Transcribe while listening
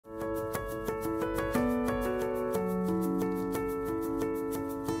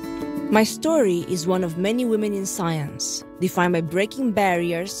My story is one of many women in science, defined by breaking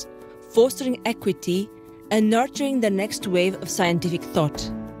barriers, fostering equity, and nurturing the next wave of scientific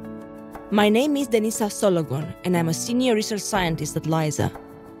thought. My name is Denisa Sologon, and I'm a senior research scientist at LISER.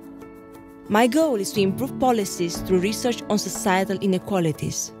 My goal is to improve policies through research on societal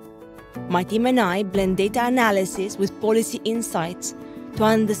inequalities. My team and I blend data analysis with policy insights to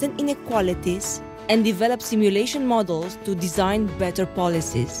understand inequalities and develop simulation models to design better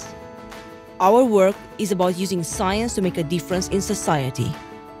policies. Our work is about using science to make a difference in society.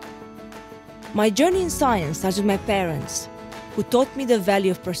 My journey in science starts with my parents, who taught me the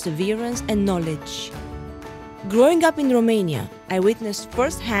value of perseverance and knowledge. Growing up in Romania, I witnessed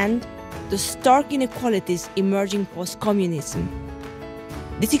firsthand the stark inequalities emerging post-communism.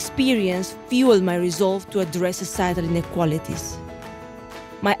 This experience fueled my resolve to address societal inequalities.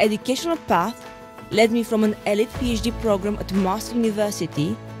 My educational path led me from an elite PhD program at Moast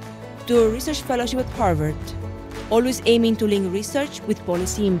University to a research fellowship at Harvard, always aiming to link research with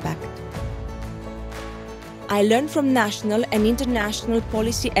policy impact. I learned from national and international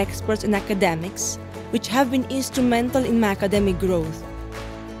policy experts and academics, which have been instrumental in my academic growth.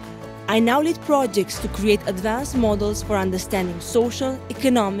 I now lead projects to create advanced models for understanding social,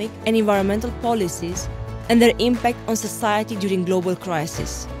 economic, and environmental policies and their impact on society during global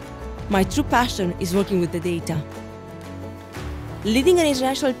crisis. My true passion is working with the data. Leading an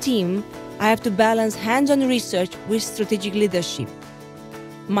international team, I have to balance hands-on research with strategic leadership.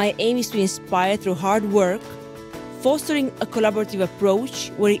 My aim is to inspire through hard work, fostering a collaborative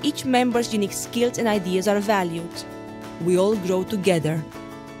approach where each member's unique skills and ideas are valued. We all grow together.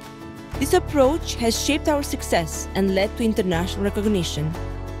 This approach has shaped our success and led to international recognition.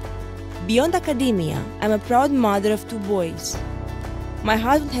 Beyond academia, I'm a proud mother of 2 boys. My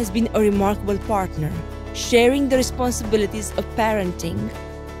husband has been a remarkable partner, sharing the responsibilities of parenting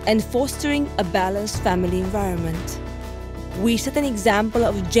and fostering a balanced family environment. We set an example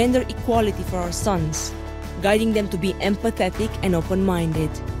of gender equality for our sons, guiding them to be empathetic and open-minded.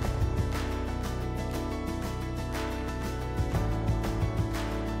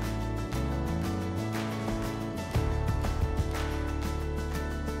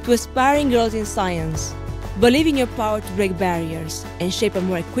 To aspiring girls in science, believe in your power to break barriers and shape a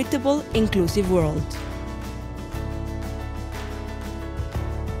more equitable, inclusive world.